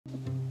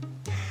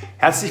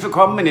Herzlich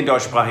willkommen in den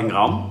deutschsprachigen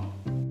Raum.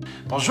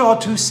 Bonjour à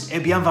tous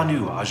et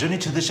bienvenue à Journey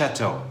to the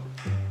Chateau.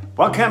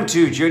 Welcome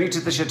to Journey to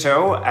the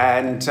Chateau,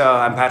 and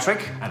I'm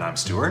Patrick. And I'm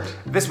Stuart.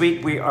 This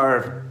week we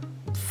are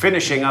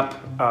finishing up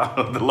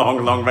the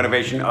long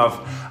renovation of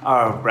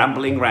our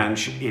rambling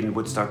ranch in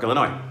Woodstock,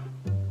 Illinois.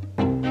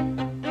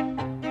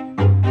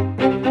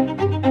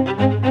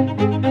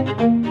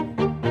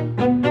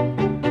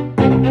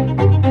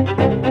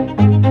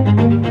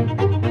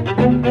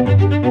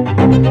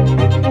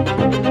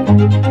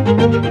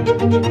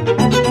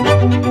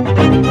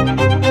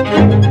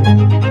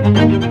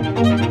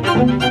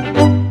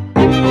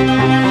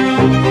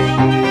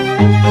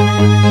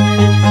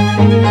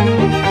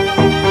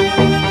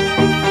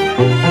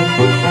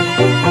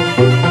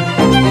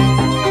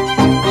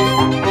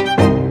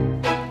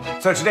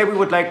 So today we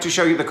would like to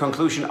show you the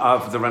conclusion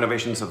of the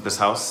renovations of this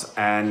house,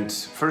 and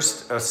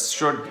first a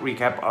short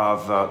recap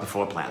of the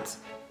floor plans.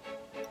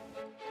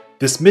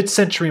 This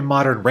mid-century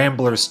modern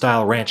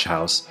Rambler-style ranch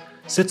house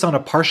sits on a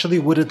partially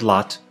wooded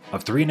lot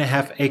of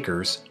 3.5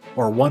 acres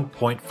or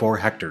 1.4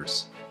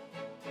 hectares.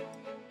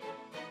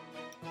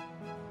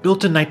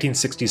 Built in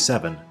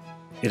 1967,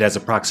 it has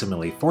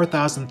approximately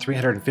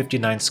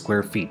 4,359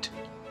 square feet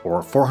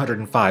or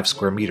 405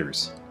 square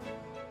meters.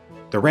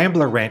 The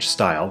Rambler ranch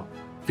style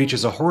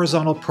features a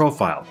horizontal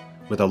profile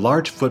with a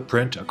large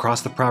footprint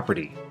across the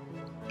property,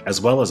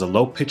 as well as a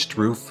low-pitched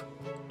roof,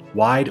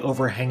 wide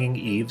overhanging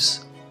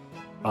eaves,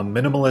 a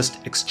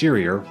minimalist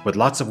exterior with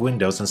lots of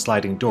windows and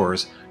sliding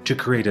doors to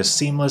create a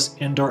seamless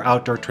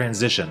indoor-outdoor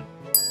transition,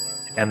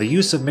 and the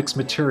use of mixed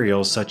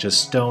materials such as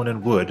stone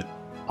and wood,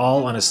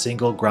 all on a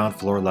single ground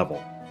floor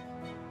level.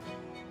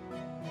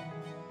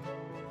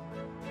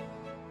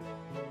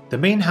 The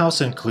main house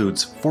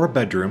includes 4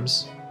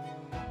 bedrooms,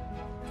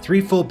 3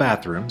 full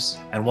bathrooms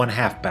and 1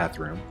 half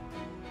bathroom,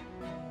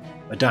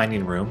 a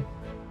dining room,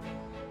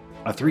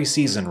 a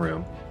 3-season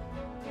room,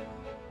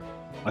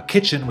 a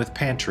kitchen with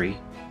pantry,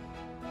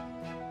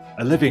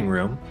 a living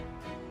room,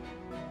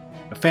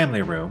 a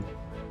family room,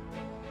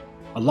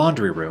 a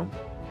laundry room,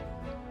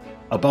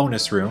 a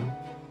bonus room,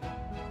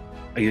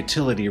 a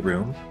utility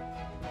room,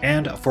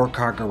 and a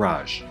 4-car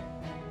garage.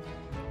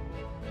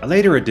 A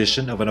later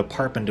addition of an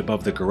apartment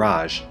above the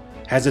garage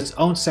has its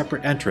own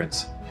separate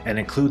entrance and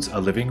includes a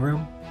living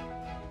room,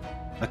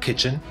 a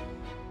kitchen,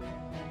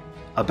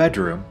 a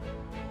bedroom,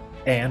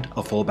 and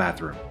a full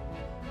bathroom.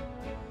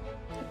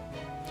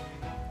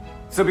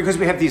 So because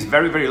we have these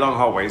very long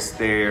hallways,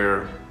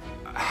 there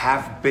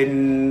has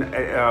been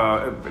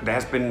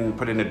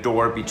put in a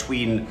door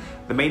between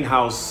the main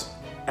house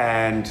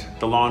and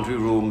the laundry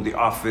room, the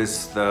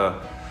office,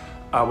 the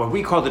what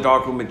we call the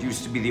dog room. It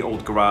used to be the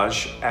old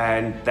garage,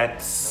 and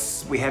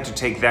we had to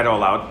take that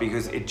all out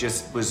because it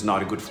just was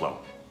not a good flow.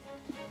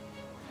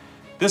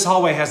 This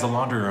hallway has the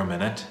laundry room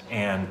in it,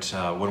 and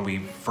when we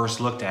first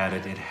looked at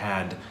it, it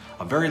had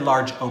a very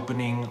large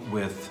opening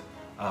with,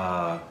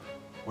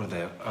 what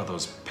are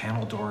those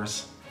panel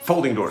doors?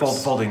 Folding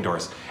doors. Folding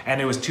doors. And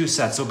it was 2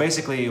 sets, so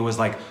basically it was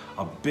like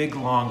a big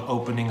long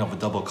opening of a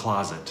double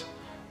closet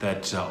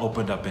that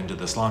opened up into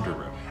this laundry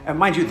room. And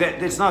mind you,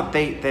 that it's not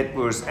that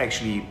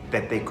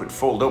they could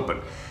fold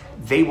open.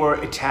 They were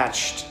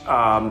attached,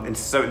 and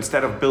so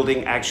instead of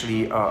building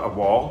actually a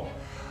wall,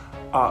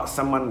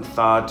 someone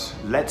thought,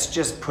 let's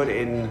just put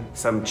in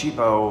some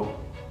cheapo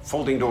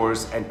folding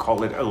doors and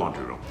call it a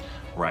laundry room.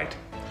 Right.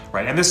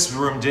 And this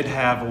room did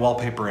have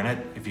wallpaper in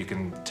it. If you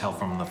can tell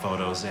from the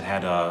photos, it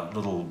had a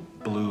little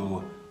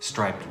blue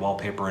striped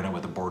wallpaper in it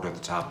with a border at the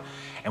top.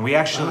 And we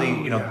actually,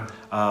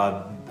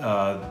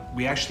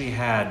 we actually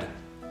had,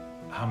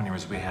 how many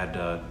rooms? We had,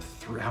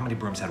 how many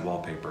rooms had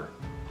wallpaper?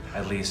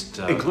 At least...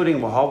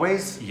 including the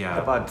hallways? Yeah.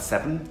 About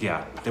 7?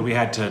 Yeah, that we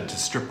had to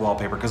strip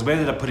wallpaper because we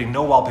ended up putting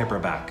no wallpaper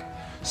back.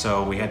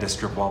 So we had to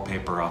strip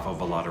wallpaper off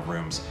of a lot of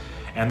rooms.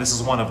 And this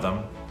is one of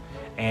them.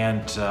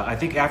 And I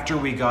think after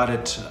we got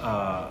it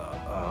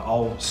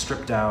all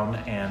stripped down,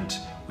 and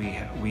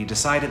we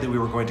decided that we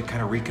were going to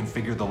kind of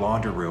reconfigure the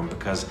laundry room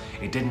because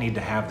it didn't need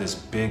to have this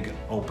big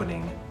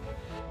opening.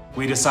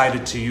 We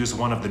decided to use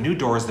one of the new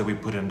doors that we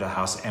put into the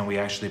house, and we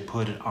actually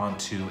put it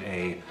onto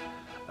a,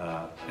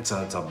 it's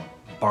a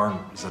barn,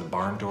 is it a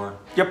barn door?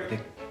 Yep.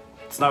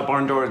 It's not a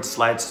barn door, it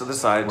slides to the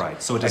side.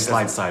 Right, so it just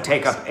slides sideways.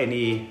 Take up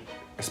any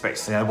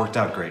space. Yeah, it worked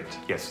out great.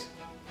 Yes.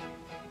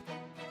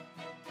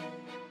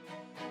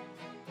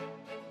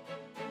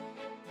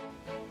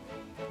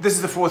 This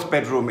is the 4th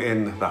bedroom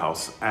in the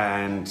house,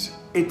 and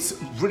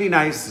it's really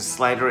nice. The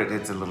slider,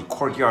 it's a little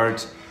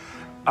courtyard.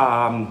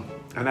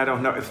 And I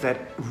don't know if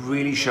that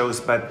really shows,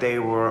 but they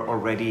were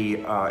already,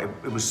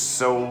 it was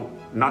so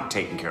not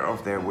taken care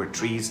of. There were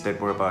trees that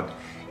were about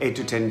 8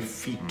 to 10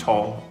 feet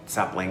tall,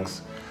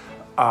 saplings,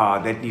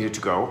 that needed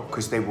to go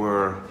because they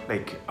were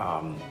like,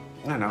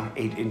 I don't know,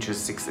 8 inches,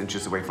 6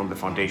 inches away from the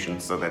foundation,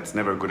 so that's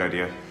never a good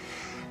idea.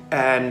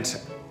 And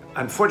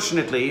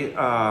unfortunately,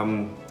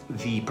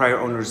 the prior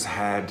owners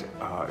had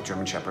a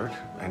German Shepherd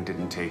and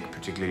didn't take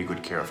particularly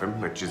good care of him,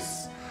 which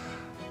is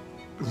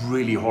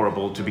really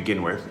horrible to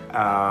begin with.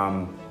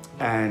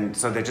 And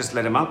so they just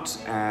let him out,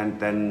 and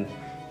then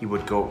he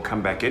would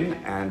come back in,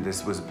 and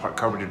this was a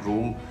carpeted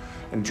room.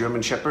 And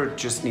German Shepherd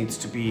just needs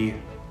to be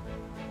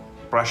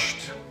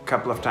brushed a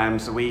couple of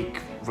times a week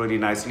really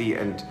nicely,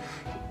 and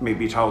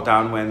maybe toweled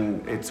down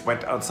when it's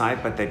wet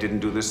outside, but they didn't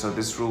do this, so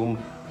this room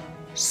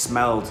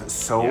smelled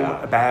so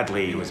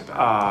badly. It was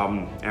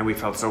bad. And we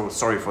felt so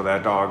sorry for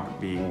that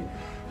dog being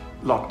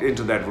locked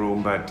into that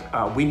room, but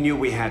we knew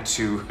we had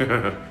to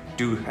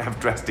have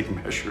drastic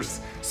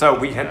measures. So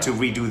we had to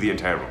redo the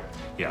entire room.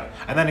 Yeah,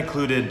 and that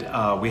included,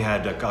 we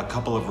had a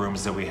couple of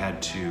rooms that we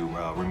had to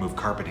remove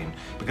carpeting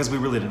because we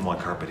really didn't want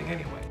carpeting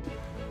anyway.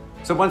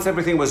 So once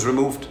everything was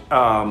removed,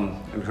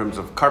 in terms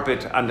of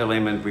carpet,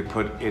 underlayment, we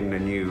put in a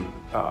new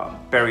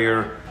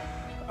barrier,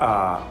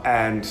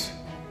 and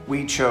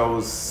we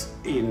chose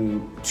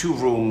in 2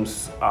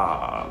 rooms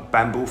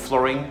bamboo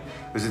flooring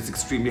because it's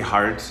extremely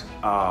hard,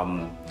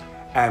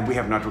 and we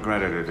have not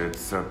regretted it.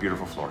 It's a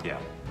beautiful floor. Yeah.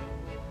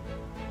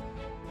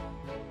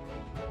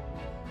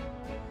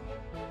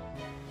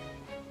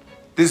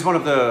 This is one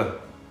of the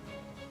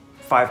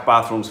 5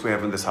 bathrooms we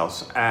have in this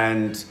house,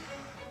 and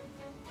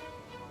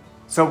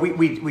so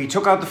we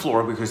took out the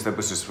floor because that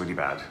was just really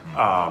bad.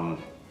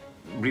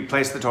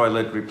 Replaced the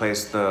toilet,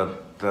 replaced the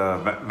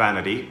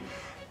vanity,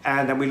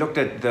 and then we looked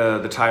at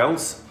the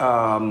tiles,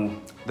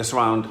 the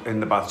surround in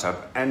the bathtub,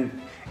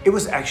 and it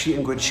was actually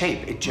in good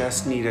shape. It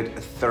just needed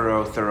a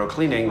thorough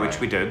cleaning, which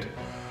we did.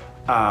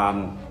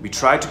 We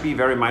tried to be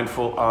very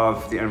mindful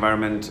of the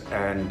environment,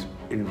 and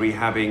in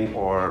rehabbing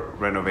or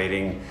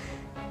renovating,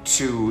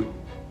 to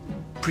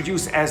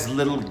produce as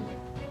little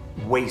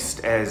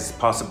waste as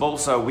possible.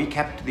 So we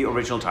kept the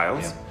original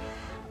tiles.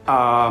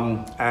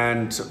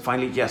 And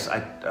finally, yes,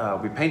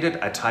 we painted,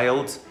 I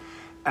tiled,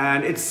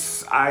 and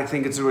I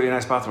think it's a really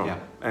nice bathroom. Yeah.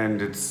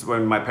 And it's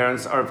when my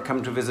parents are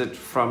come to visit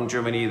from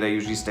Germany, they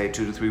usually stay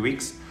 2 to 3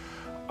 weeks.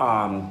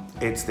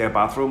 It's their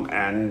bathroom,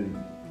 and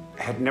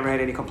had never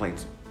had any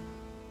complaints.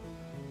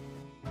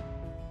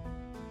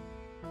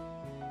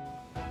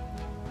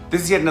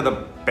 This is yet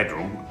another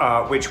bedroom,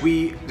 which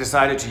we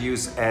decided to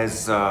use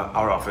as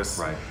our office.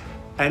 Right.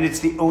 And it's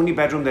the only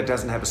bedroom that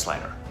doesn't have a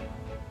slider.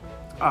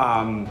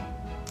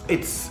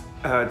 It's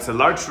a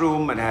large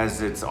room. It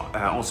has its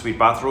ensuite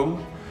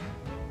bathroom,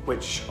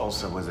 which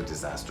also was a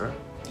disaster.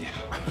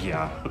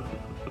 Yeah.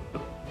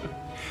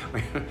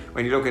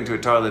 When you look into a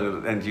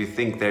toilet and you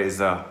think there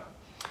is a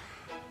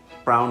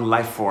brown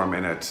life form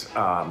in it,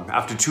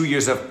 after 2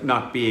 years of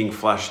not being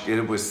flushed,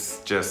 it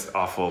was just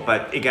awful.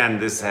 But again,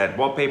 this had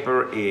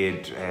wallpaper,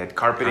 it had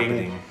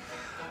carpeting.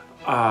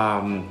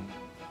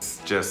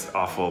 It's just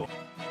awful.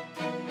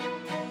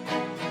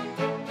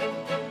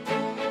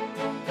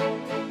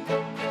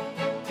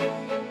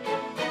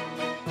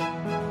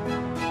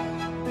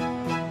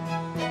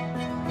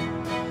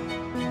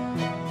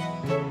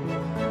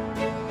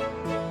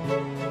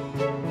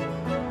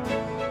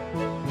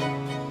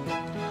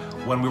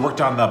 When we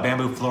worked on the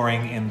bamboo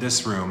flooring in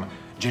this room,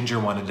 Ginger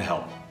wanted to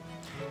help.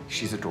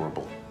 She's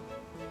adorable.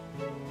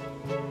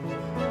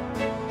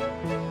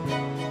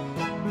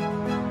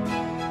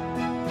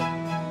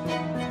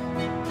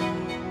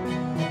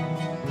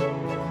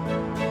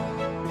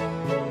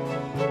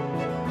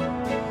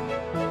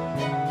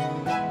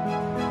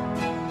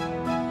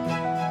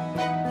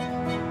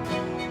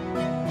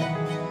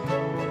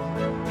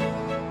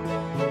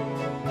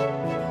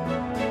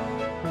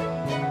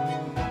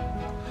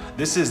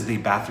 This is the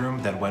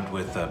bathroom that went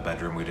with the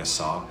bedroom we just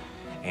saw,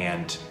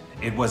 and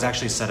it was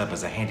actually set up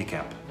as a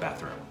handicap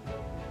bathroom.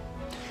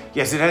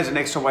 Yes, it has an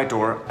extra wide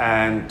door,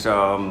 and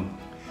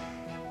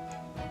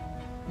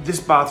this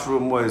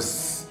bathroom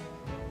was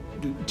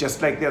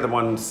just like the other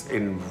ones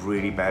in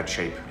really bad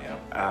shape. Yeah.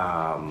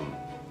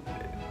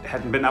 It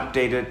hadn't been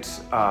updated,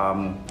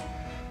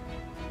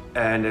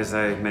 and as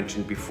I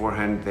mentioned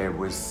beforehand,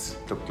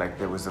 looked like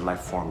there was a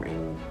life form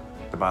in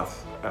the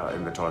bath,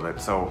 in the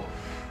toilet. So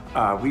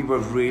we were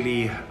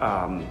really,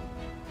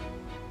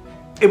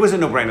 it was a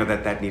no-brainer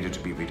that needed to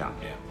be redone.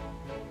 Yeah.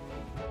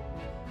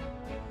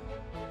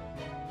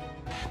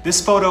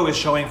 This photo is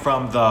showing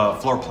from the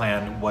floor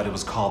plan what it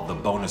was called the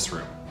bonus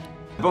room.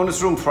 The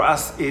bonus room for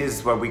us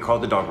is what we call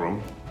the dog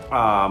room.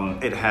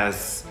 It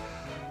has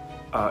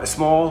a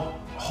small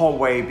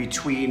hallway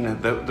between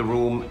the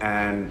room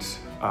and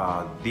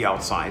the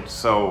outside.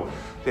 So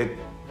there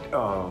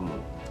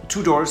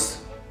 2 doors,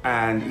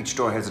 and each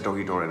door has a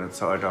doggy door in it,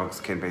 so our dogs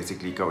can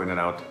basically go in and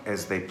out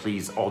as they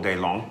please all day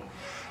long,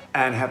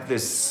 and have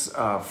this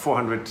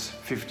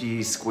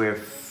 450 square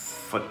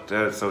foot,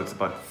 so it's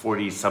about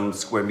 40 some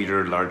square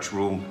meter large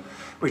room,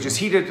 which is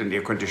heated and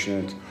air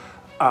conditioned.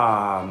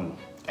 And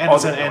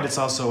it's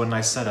also a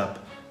nice setup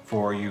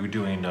for you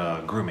doing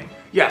grooming.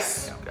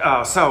 Yes,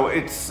 so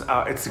it's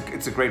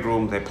a great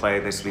room. They play,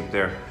 they sleep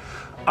there.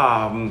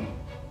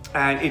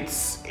 And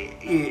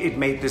it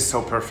made this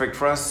so perfect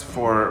for us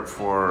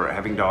for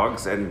having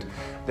dogs, and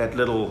that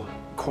little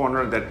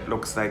corner that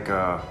looks like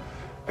a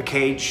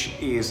cage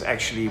is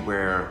actually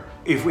where,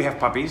 if we have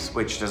puppies,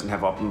 which doesn't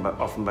have often,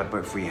 but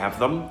if we have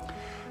them,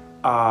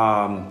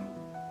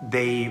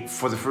 they,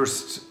 for the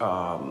first,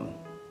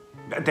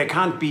 they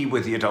can't be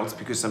with the adults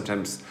because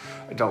sometimes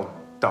adult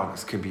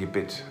dogs can be a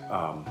bit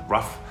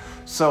rough.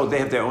 So they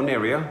have their own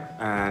area,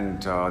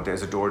 and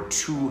there's a door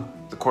to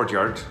the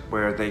courtyard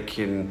where they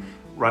can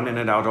run in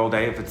and out all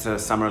day if it's a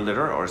summer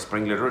litter or a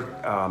spring litter.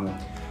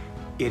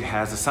 It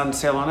has a sun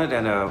sail on it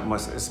and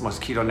it's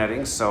mosquito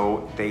netting,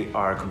 so they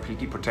are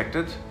completely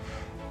protected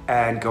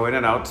and go in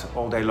and out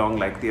all day long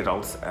like the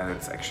adults, and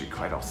it's actually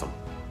quite awesome.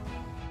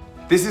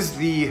 This is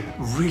the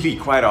really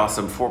quite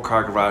awesome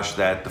 4-car garage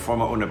that the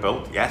former owner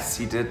built. Yes,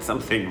 he did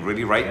something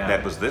really right. Yeah,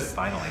 that was this.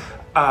 Finally.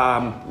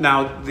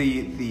 Now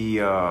the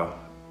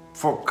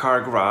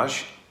 4-car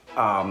garage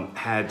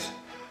had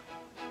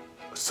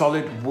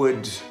solid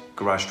wood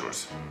garage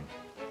doors,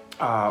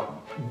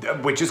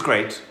 which is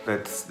great.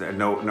 That's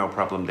no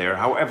problem there.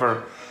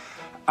 However,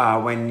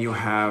 when you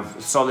have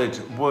solid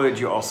wood,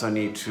 you also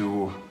need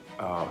to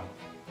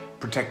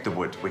protect the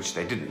wood, which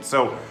they didn't.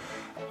 So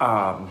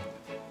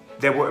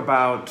there were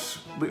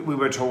we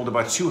were told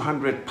about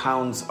 200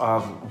 pounds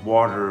of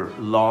water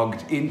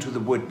logged into the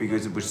wood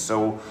because it was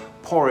so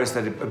porous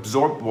that it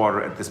absorbed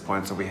water at this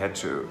point. So we had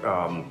to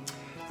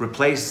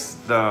replace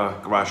the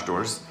garage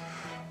doors.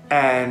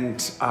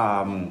 And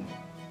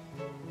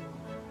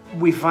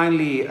we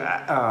finally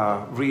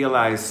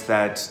realized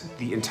that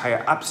the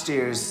entire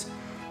upstairs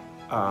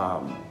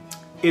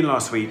in-law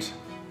suite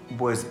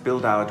was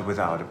built out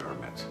without a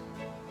permit.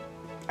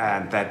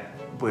 And that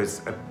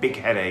was a big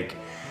headache.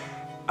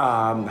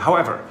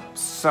 However,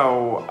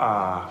 so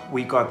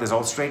we got this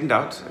all straightened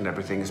out, and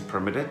everything is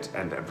permitted,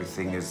 and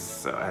everything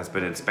has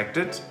been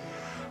inspected,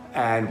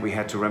 and we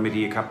had to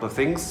remedy a couple of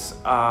things.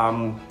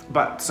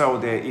 But so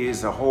there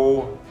is a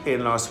whole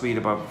in-law suite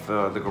above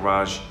the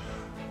garage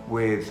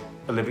with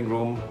a living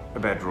room, a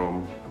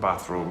bedroom, a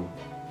bathroom,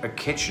 a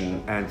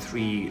kitchen, and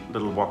 3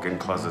 little walk-in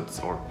closets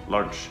or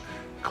large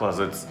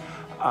closets.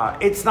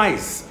 It's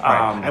nice.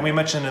 Right. And we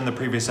mentioned in the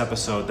previous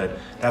episode that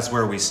that's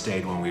where we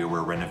stayed when we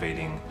were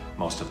renovating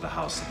most of the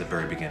house at the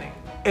very beginning.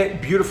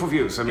 Beautiful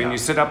views. I mean, you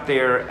sit up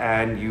there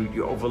and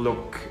you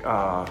overlook,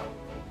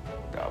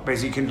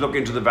 basically you can look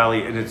into the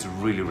valley, and it's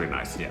really, really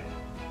nice. Yeah.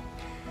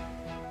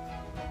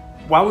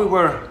 While we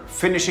were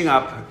finishing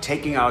up,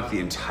 taking out the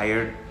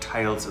entire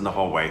tiles in the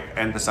hallway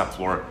and the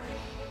subfloor,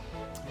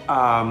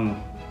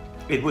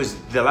 it was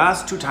the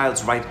last 2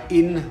 tiles right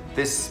in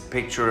this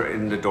picture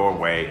in the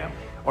doorway,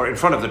 or in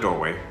front of the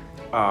doorway,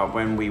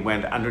 when we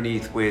went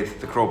underneath with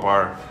the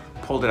crowbar,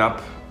 pulled it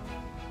up.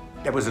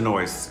 There was a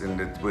noise, and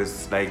it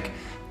was like,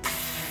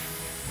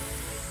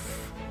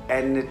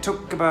 and it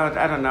took about,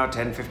 I don't know,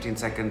 10-15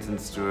 seconds, and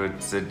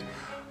Stuart said,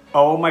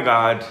 "Oh my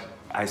God,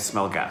 I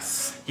smell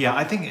gas." Yeah,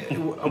 I think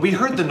we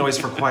heard the noise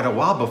for quite a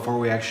while before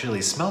we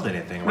actually smelled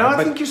anything, right? No,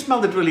 I think you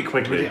smelled it really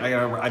quickly.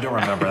 I don't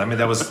remember. I mean,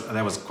 that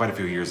was quite a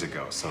few years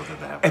ago, so that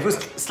happened. It was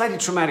slightly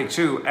traumatic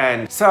too,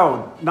 and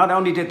so not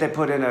only did they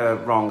put in a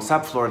wrong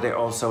subfloor, they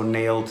also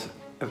nailed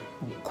a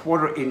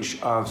 1/4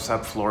 inch of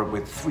subfloor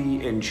with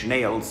 3-inch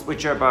nails,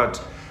 which are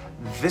about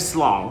this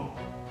long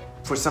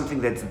for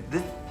something that's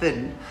this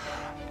thin.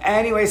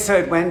 Anyway, so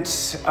it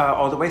went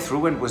all the way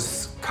through and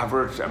was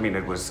covered. I mean,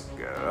 it was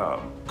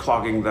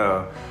clogging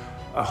the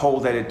hole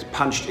that it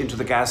punched into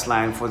the gas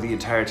line for the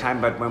entire time.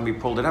 But when we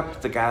pulled it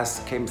up, the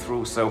gas came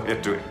through, so we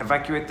had to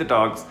evacuate the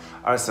dogs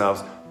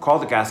ourselves, call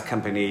the gas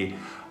company,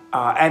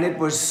 and it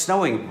was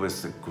snowing. It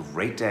was a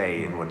great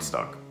day in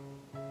Woodstock.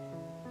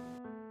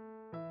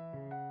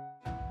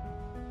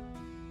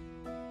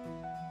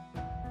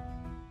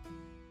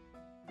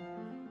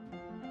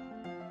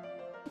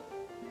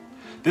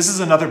 This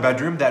is another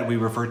bedroom that we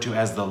refer to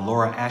as the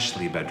Laura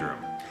Ashley bedroom.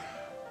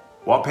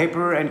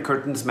 Wallpaper and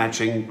curtains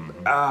matching.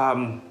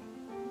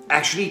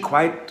 Actually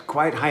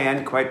quite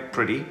high-end, quite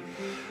pretty.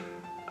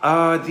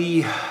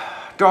 The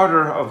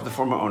daughter of the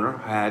former owner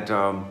had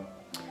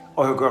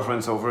all her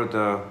girlfriends over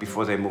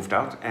before they moved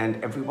out,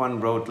 and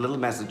everyone wrote little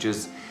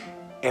messages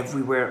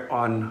everywhere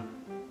on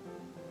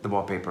the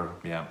wallpaper.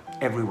 Yeah.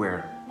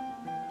 Everywhere.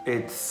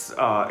 It's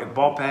a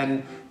ball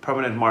pen,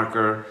 permanent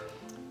marker.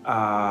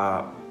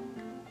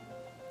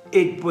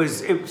 It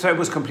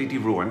was completely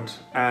ruined,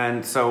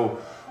 and so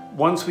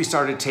once we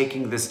started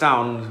taking this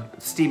down,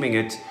 steaming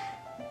it,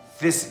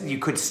 you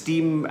could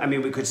steam. I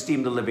mean, we could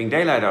steam the living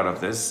daylight out of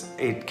this.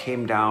 It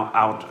came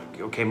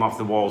came off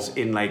the walls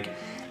in like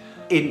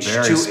inch,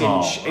 Very 2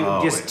 small. inch,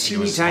 Oh, just it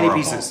teeny was tiny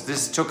horrible. pieces.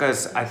 This took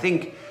us, I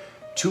think,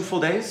 2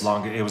 full days.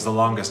 It was the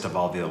longest of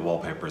all the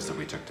wallpapers that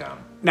we took down.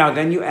 Now,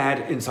 then you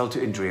add insult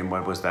to injury, and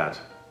what was that?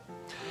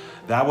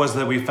 That was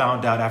that we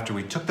found out after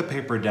we took the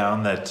paper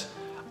down that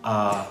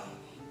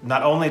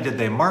not only did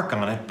they mark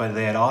on it, but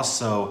they had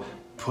also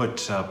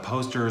put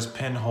posters,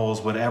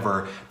 pinholes,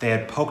 whatever. They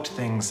had poked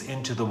things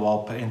into the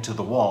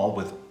wall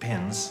with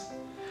pins.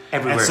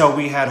 Everywhere. And so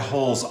we had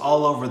holes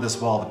all over this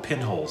wall, the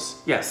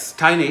pinholes. Yes,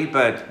 tiny,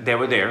 but they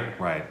were there.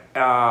 Right.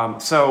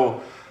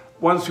 So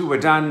once we were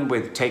done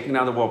with taking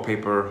down the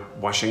wallpaper,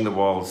 washing the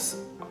walls,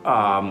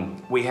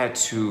 we had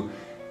to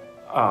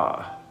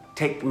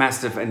take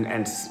Mastiff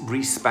and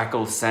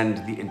re-spackle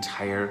sand the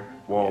entire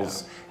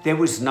walls. Yeah. There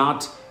was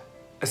not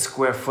a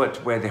square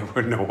foot where there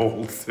were no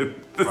holes in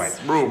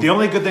this room. The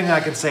only good thing I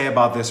can say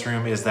about this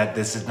room is that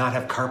this did not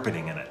have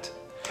carpeting in it.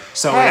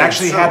 So Hey, it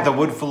actually so- had the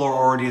wood floor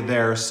already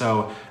there,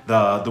 so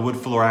the wood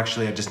floor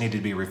actually just needed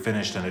to be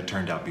refinished, and it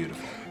turned out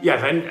beautiful.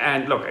 Yeah,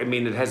 and look, I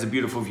mean, it has a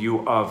beautiful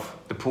view of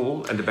the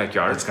pool and the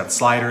backyard. It's got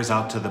sliders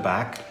out to the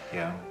back.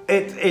 Yeah.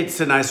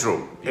 It's a nice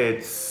room.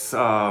 It's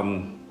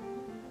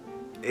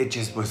it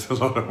just was a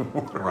lot of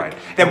work. Right.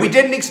 That we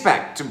didn't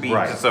expect to be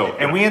Right. so.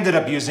 And we ended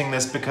up using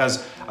this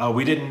because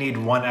we didn't need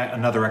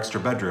another extra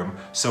bedroom,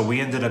 so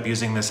we ended up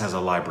using this as a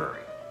library.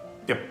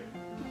 Yep.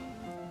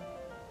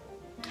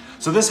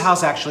 So this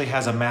house actually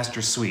has a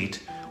master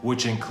suite,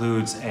 which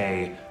includes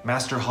a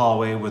master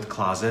hallway with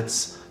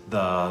closets,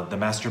 the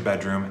master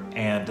bedroom,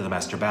 and the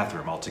master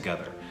bathroom all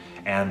together.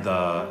 And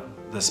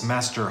this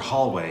master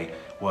hallway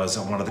was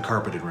one of the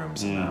carpeted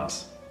rooms in the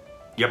house.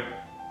 Yep.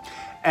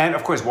 And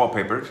of course,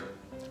 wallpapered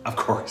Of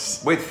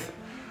course. with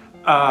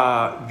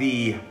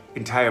the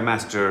entire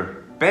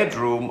master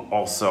bedroom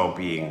also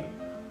being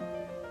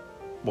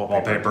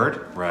wallpapered.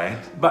 Wallpapered, right.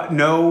 But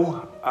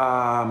no,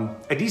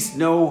 at least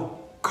no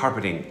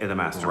carpeting in the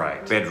master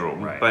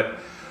bedroom. Right. But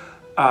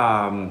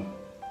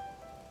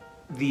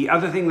the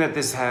other thing that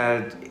this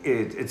had,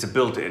 it's a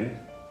built-in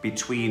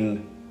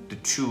between the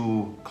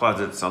two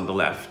closets on the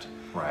left.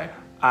 Right.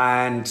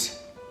 And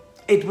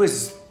it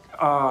was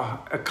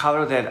a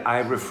color that I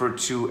refer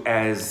to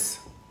as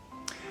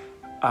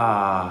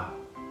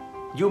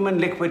human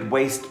liquid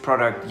waste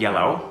product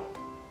yellow.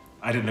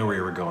 I didn't know where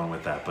you were going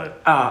with that,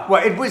 but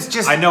Well, it was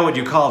just... I know what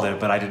you called it,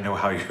 but I didn't know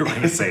how you were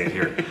going to say it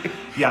here.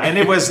 Yeah,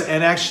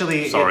 and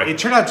actually, Sorry. it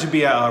turned out to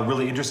be a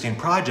really interesting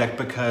project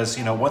because,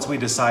 you know, once we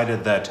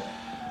decided that,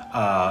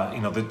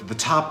 you know, the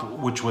top,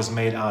 which was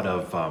made out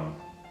of,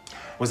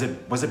 was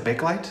it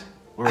Bakelite?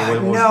 Or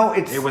no,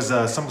 it was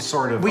some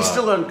sort of. We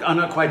still are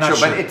not quite not sure,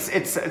 sure. but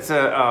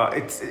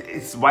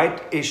it's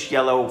whitish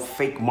yellow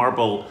fake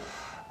marble,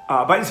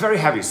 but it's very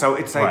heavy. So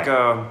it's like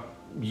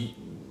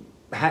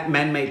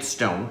man-made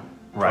stone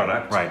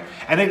product. Right.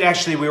 And it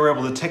actually, we were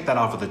able to take that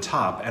off of the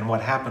top. And what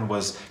happened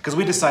was, because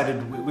we decided,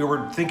 we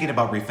were thinking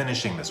about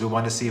refinishing this. We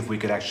wanted to see if we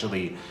could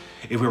actually,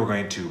 if we were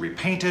going to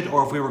repaint it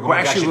or if we were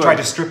going to actually try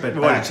to strip it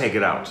We back. want to take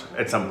it out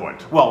at some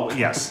point. Well,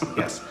 yes.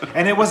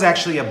 And it was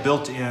actually a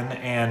built-in,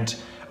 and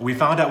we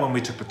found out when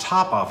we took the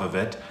top off of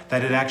it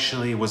that it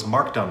actually was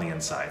marked on the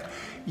inside.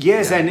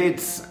 Yes, and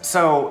it's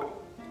so,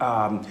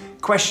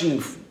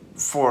 question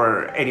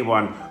for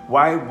anyone,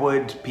 why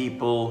would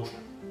people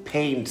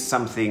paint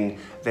something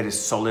that is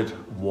solid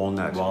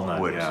walnut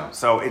wood? Yeah.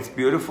 So it's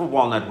beautiful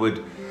walnut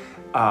wood.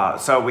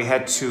 So we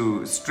had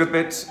to strip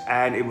it,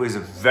 and it was a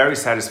very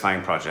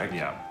satisfying project.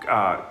 Yeah.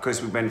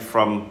 Because we went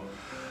from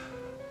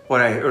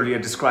what I earlier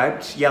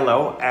described,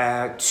 yellow,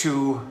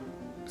 to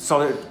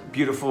solid,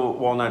 beautiful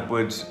walnut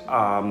wood.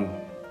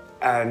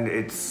 And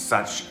it's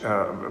such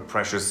a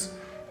precious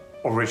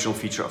original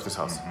feature of this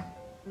house.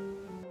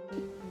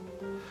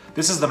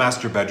 This is the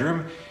master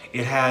bedroom.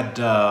 It had,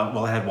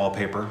 well, it had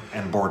wallpaper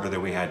and border that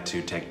we had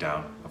to take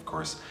down, of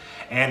course.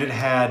 And it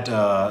had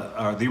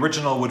the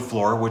original wood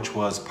floor, which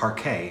was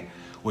parquet,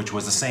 which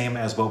was the same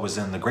as what was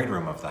in the great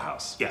room of the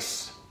house.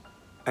 Yes.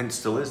 And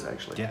still is,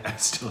 actually. Yeah,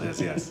 it still is,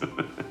 yes.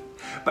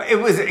 But it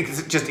was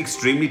just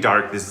extremely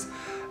dark, this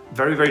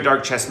very, very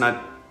dark chestnut,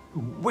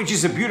 which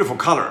is a beautiful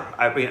color.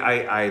 I mean,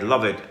 I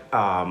love it.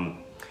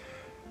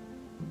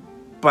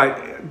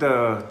 But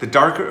the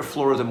darker a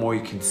floor, the more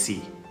you can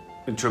see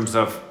in terms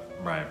of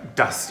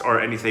dust or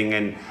anything.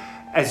 And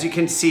as you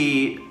can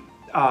see,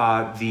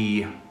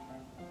 the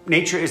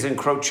nature is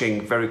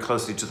encroaching very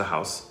closely to the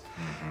house.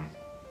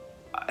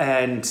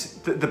 And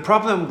the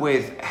problem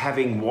with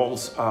having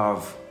walls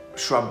of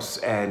shrubs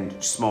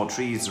and small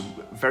trees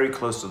very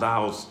close to the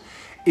house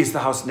is the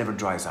house never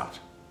dries out.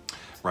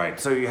 Right.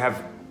 So you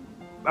have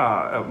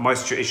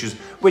moisture issues,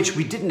 which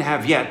we didn't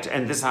have yet,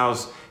 and this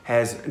house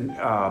has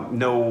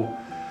no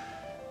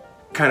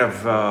kind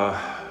of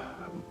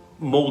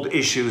mold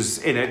issues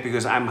in it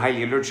because I'm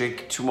highly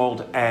allergic to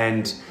mold,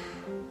 and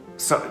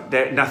so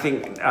there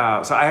nothing.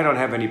 So I don't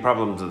have any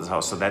problems in this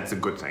house, so that's a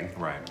good thing.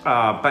 Right.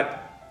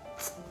 But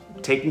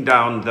taking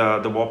down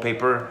the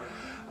wallpaper,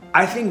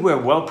 I think we're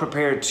well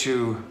prepared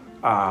to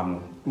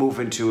move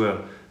into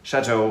a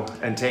chateau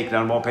and take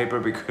down wallpaper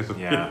because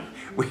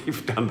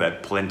we've done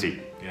that plenty.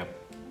 Yep.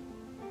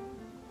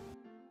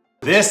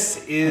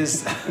 This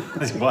is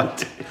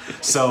what?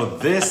 So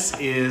this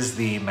is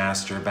the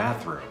master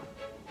bathroom.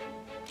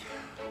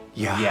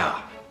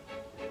 Yeah.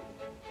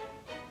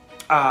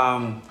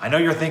 I know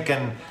you're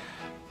thinking,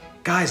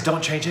 guys,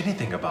 don't change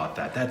anything about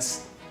that.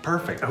 That's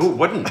perfect. Who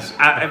wouldn't?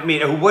 I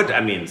mean, who would?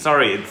 I mean,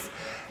 sorry.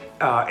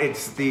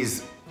 It's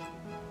these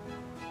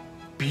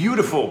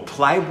beautiful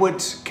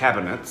plywood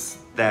cabinets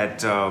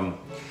that, and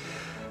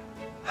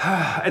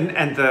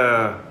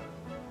the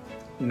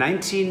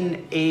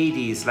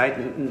 1980s,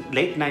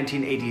 late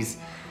 1980s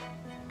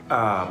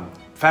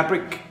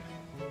fabric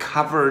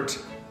covered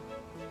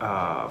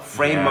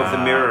frame of the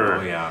mirror.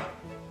 Oh, yeah.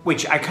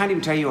 Which I can't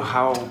even tell you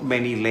how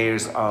many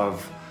layers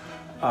of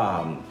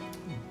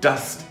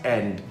dust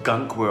and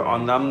gunk were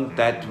on them.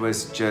 That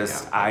was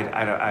just,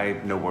 I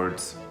no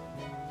words.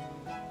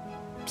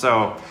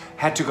 So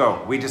had to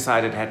go. We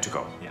decided had to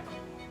go. Yeah.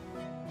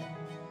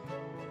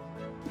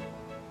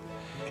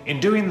 In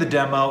doing the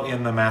demo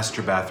in the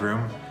master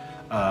bathroom,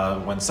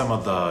 when some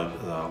of the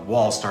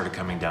walls started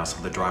coming down,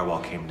 some of the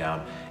drywall came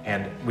down,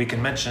 and we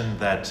can mention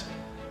that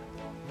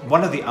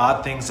one of the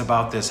odd things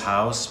about this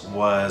house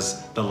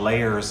was the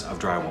layers of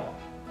drywall.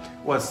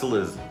 Well, it still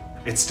is.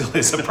 It still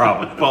is a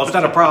problem. Well, it's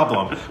not a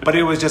problem, but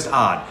it was just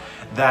odd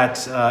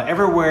that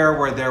everywhere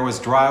where there was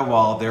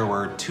drywall, there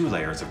were 2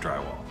 layers of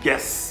drywall.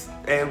 Yes.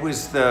 It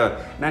was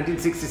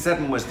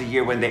 1967 was the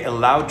year when they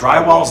allowed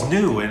Drywall's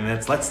new, and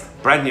let's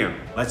brand new.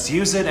 Let's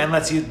use it and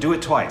let's do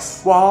it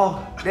twice.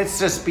 Well, let's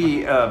just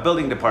be a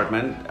building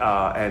department,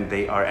 and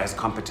they are as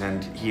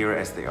competent here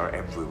as they are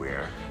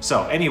everywhere.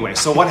 So anyway,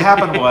 so what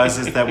happened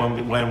is that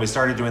when we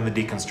started doing the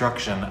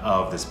deconstruction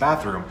of this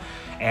bathroom,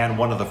 and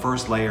one of the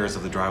first layers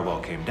of the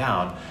drywall came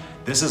down,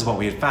 this is what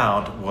we had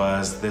found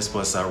this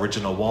was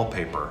original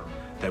wallpaper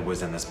that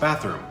was in this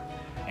bathroom,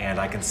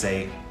 and I can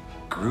say,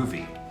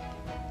 groovy.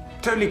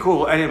 Totally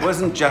cool, and it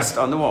wasn't just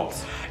on the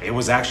walls. It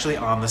was actually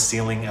on the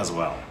ceiling as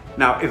well.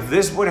 Now, if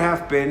this would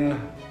have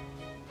been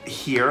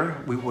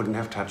here, we wouldn't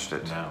have touched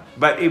it. No.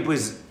 But it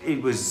was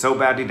so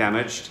badly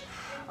damaged.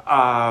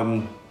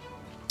 And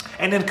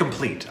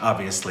incomplete,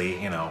 obviously,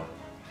 you know.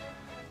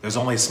 There's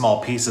only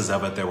small pieces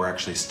of it that were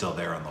actually still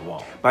there on the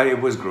wall. But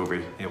it was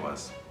groovy. It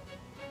was.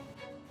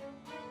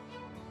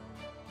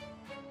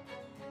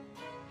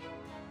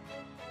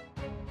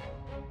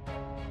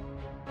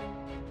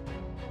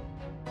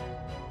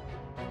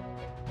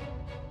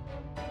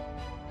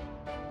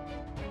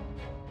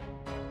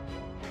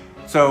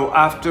 So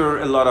after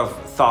a lot of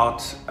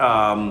thought,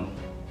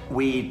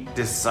 we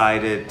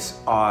decided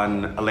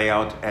on a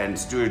layout, and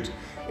Stuart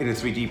in a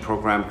 3D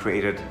program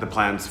created the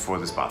plans for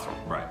this bathroom.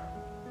 Right.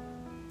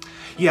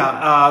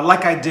 Yeah,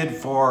 like I did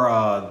for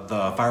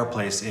the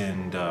fireplace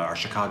in our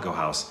Chicago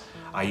house,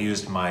 I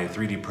used my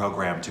 3D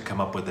program to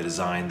come up with a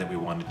design that we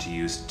wanted to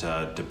use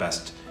to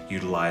best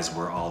utilize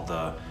where all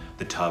the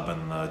tub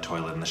and the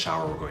toilet and the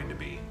shower were going to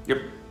be.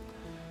 Yep.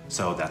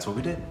 So that's what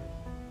we did.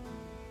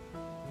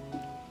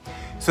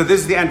 So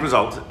this is the end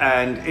result,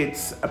 and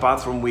it's a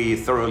bathroom we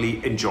thoroughly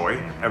enjoy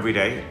every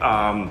day.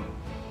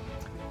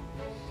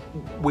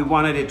 We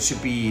wanted it to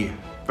be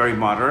very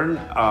modern,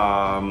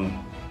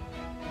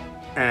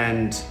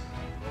 and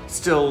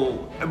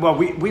still, well,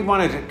 we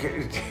wanted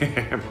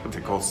what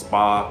they call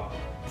spa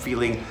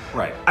feeling.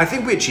 Right. I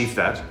think we achieved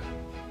that,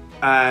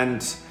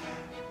 and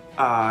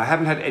I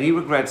haven't had any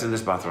regrets in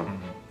this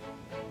bathroom.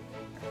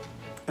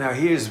 Now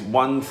here's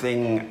one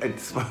thing,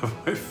 it's one of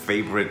my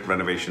favorite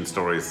renovation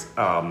stories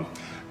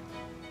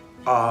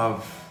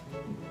of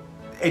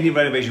any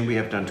renovation we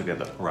have done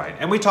together. Right,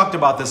 and we talked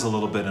about this a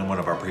little bit in one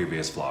of our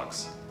previous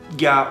vlogs.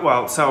 Yeah,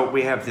 well, so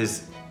we have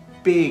this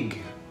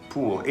big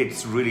pool.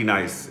 It's really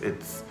nice. I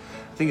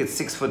think it's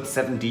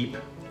 6'7" deep.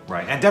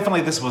 Right, and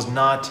definitely this was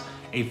not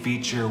a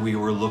feature we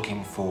were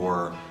looking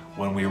for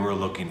when we were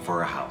looking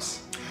for a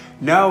house.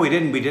 No, we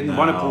didn't. We didn't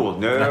want a pool.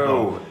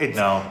 No.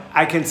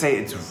 I can say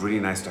it's really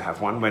nice to have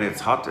one. When it's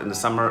hot in the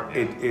summer,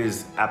 it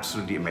is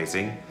absolutely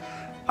amazing.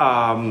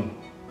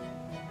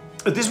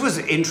 This was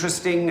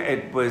interesting.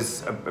 It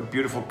was a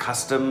beautiful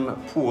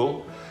custom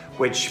pool,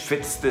 which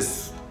fits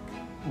this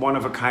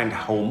one-of-a-kind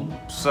home.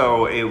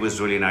 So it was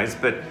really nice.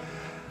 But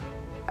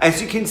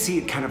as you can see,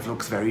 it kind of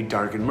looks very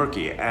dark and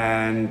murky.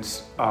 And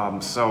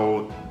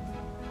so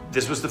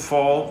this was the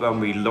fall when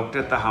we looked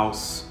at the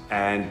house,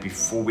 and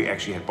before we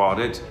actually had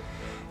bought it.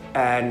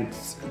 And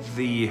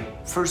the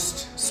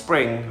first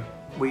spring,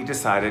 we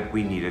decided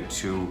we needed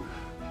to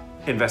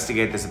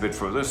investigate this a bit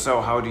further.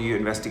 So how do you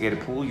investigate a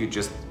pool? You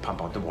just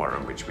pump out the water,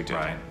 which we did.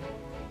 Right.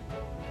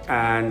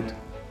 And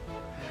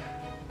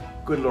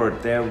good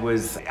Lord, there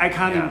was, I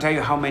can't even tell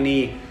you how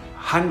many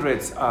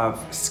hundreds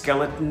of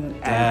skeleton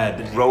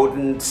Dead and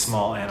rodents.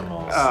 Small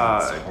animals,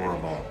 that's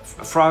horrible.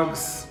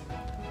 Frogs.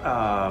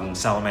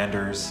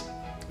 Salamanders.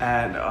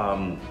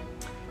 And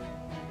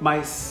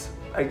mice.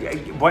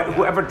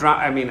 Whoever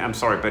drowned, I mean, I'm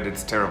sorry, but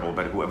it's terrible,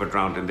 but whoever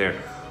drowned in there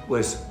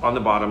was on the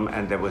bottom,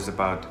 and there was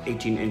about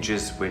 18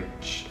 inches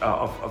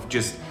of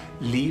just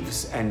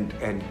leaves and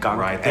gunk.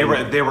 Right, they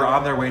were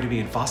on their way to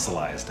being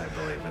fossilized, I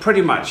believe.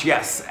 Pretty much,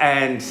 yes.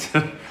 And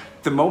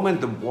the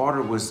moment the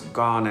water was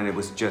gone and it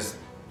was just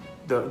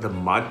the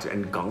mud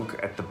and gunk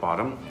at the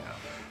bottom,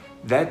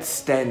 that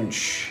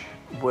stench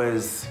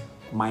was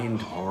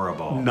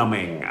horrible,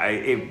 numbing.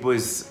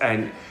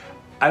 And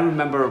I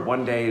remember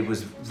one day, it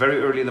was very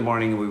early in the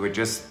morning, and we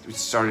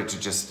started to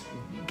just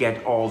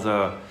get all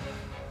the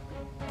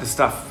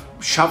stuff,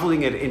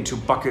 shoveling it into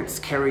buckets,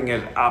 carrying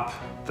it up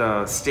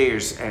the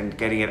stairs and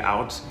getting it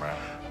out. Right.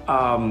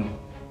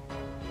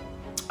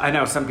 I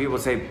know some people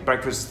say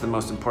breakfast is the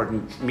most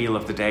important meal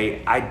of the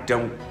day. I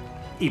don't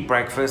eat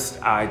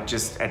breakfast. I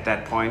just, at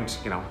that point,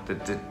 you know,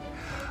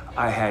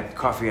 I had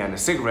coffee and a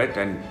cigarette,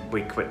 and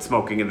we quit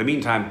smoking in the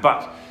meantime.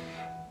 But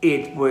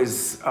it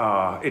was,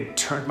 it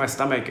turned my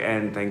stomach,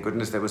 and thank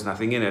goodness there was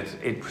nothing in it.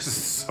 It was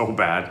so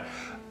bad.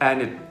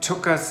 And it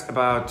took us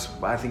about,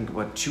 I think,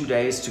 what, 2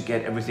 days to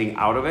get everything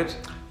out of it.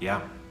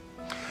 Yeah.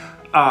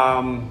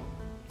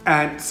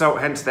 And so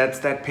hence that's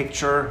that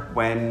picture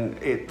when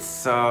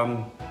it's,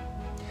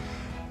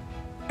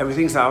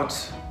 everything's out,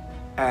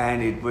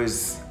 and it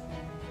was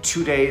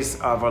 2 days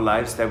of our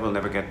lives that we'll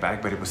never get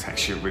back, but it was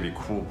actually a really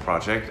cool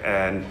project.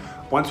 And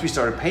once we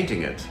started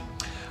painting it.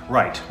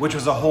 Right, which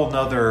was a whole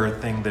nother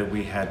thing that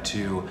we had to,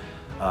 you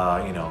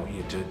know,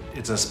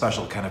 it's a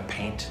special kind of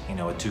paint, you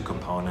know, a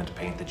 2-component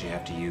paint that you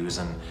have to use,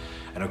 and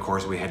of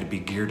course we had to be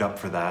geared up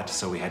for that,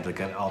 so we had to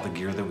get all the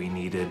gear that we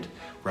needed,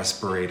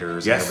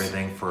 respirators, yes, and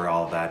everything for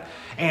all that.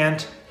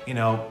 And, you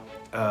know,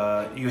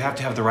 you have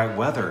to have the right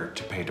weather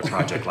to paint a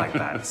project like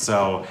that.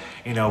 So,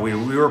 you know, we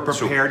were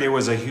prepared. It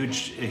was a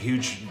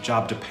huge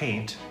job to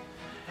paint,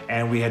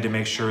 and we had to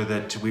make sure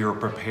that we were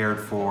prepared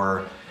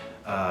for,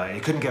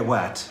 it couldn't get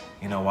wet,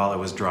 you know, while it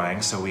was drying,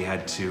 so we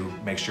had to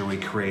make sure we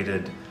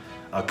created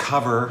a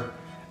cover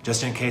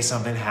just in case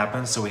something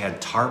happened. So we had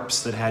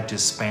tarps that had to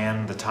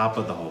span the top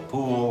of the whole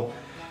pool.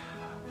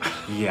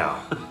 Yeah.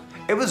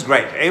 It was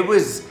great. It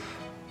was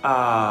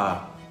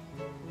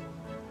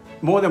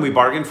more than we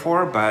bargained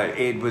for, but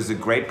it was a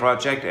great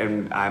project,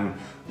 and I'm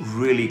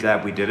really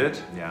glad we did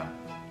it. Yeah.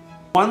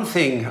 One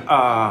thing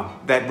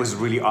that was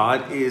really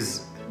odd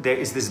is there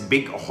is this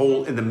big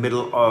hole in the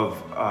middle of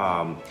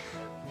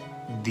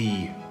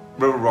the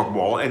river rock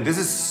wall, and this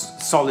is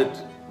solid.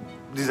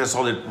 These are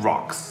solid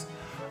rocks,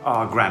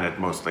 granite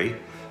mostly,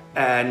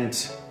 and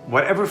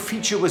whatever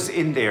feature was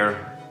in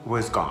there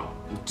was gone,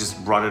 just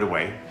rotted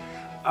away.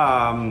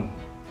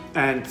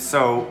 And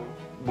so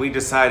we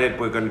decided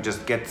we're going to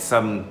just get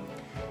some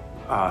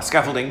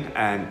scaffolding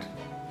and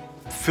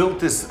fill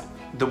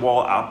the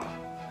wall up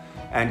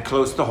and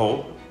close the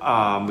hole.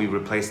 We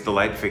replaced the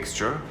light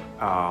fixture,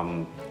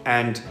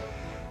 and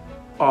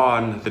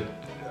on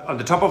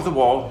the top of the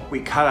wall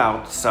we cut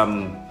out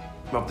some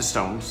of the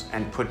stones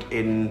and put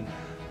in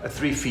a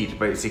 3 feet,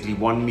 basically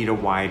 1 meter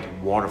wide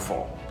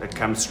waterfall that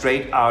comes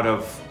straight out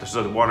of,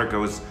 so the water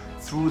goes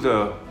through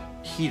the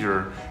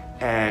heater,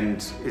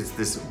 and it's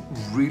this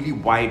really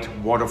white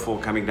waterfall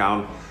coming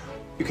down.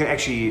 You can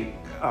actually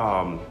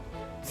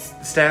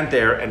stand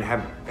there and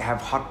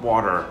have hot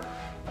water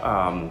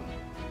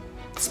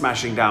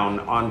smashing down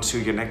onto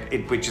your neck,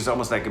 which is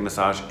almost like a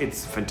massage.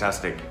 It's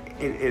fantastic.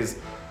 It is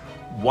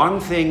one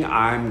thing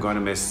I'm gonna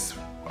miss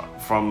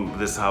from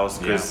this house,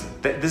 because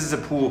this is a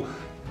pool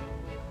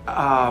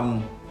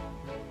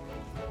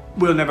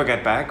we'll never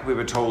get back. We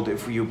were told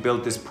if you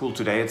build this pool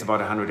today, it's about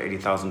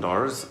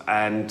 $180,000,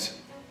 and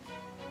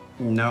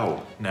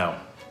no,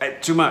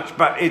 too much.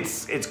 But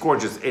it's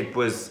gorgeous. It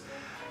was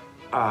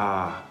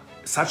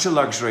such a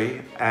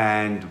luxury,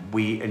 and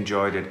we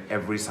enjoyed it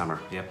every summer.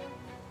 Yep.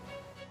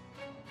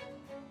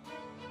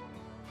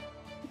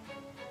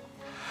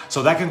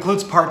 So that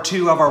concludes part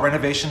 2 of our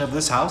renovation of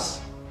this house.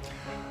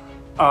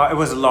 It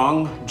was a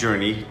long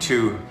journey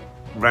to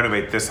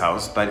renovate this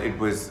house, but it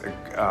was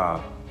a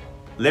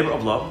labor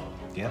of love.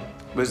 Yeah.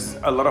 It was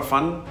a lot of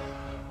fun,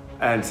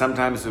 and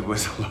sometimes it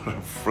was a lot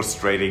of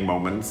frustrating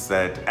moments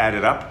that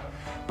added up.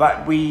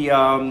 But we're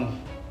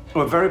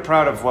very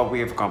proud of what we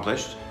have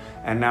accomplished,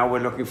 and now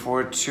we're looking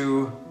forward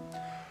to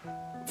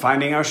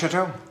finding our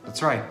chateau.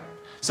 That's right.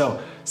 So,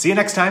 see you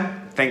next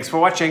time. Thanks for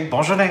watching.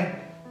 Bonne journée.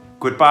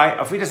 Goodbye.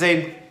 Auf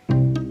Wiedersehen.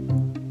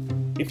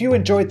 If you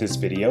enjoyed this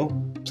video,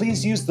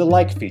 please use the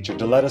like feature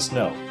to let us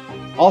know.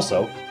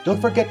 Also,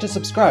 don't forget to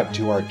subscribe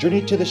to our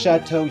Journey to the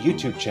Chateau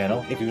YouTube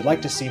channel if you would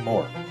like to see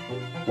more.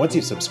 Once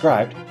you've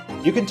subscribed,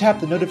 you can tap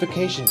the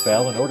notification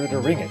bell in order to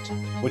ring it,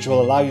 which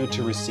will allow you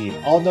to receive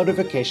all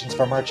notifications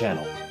from our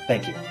channel.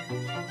 Thank you.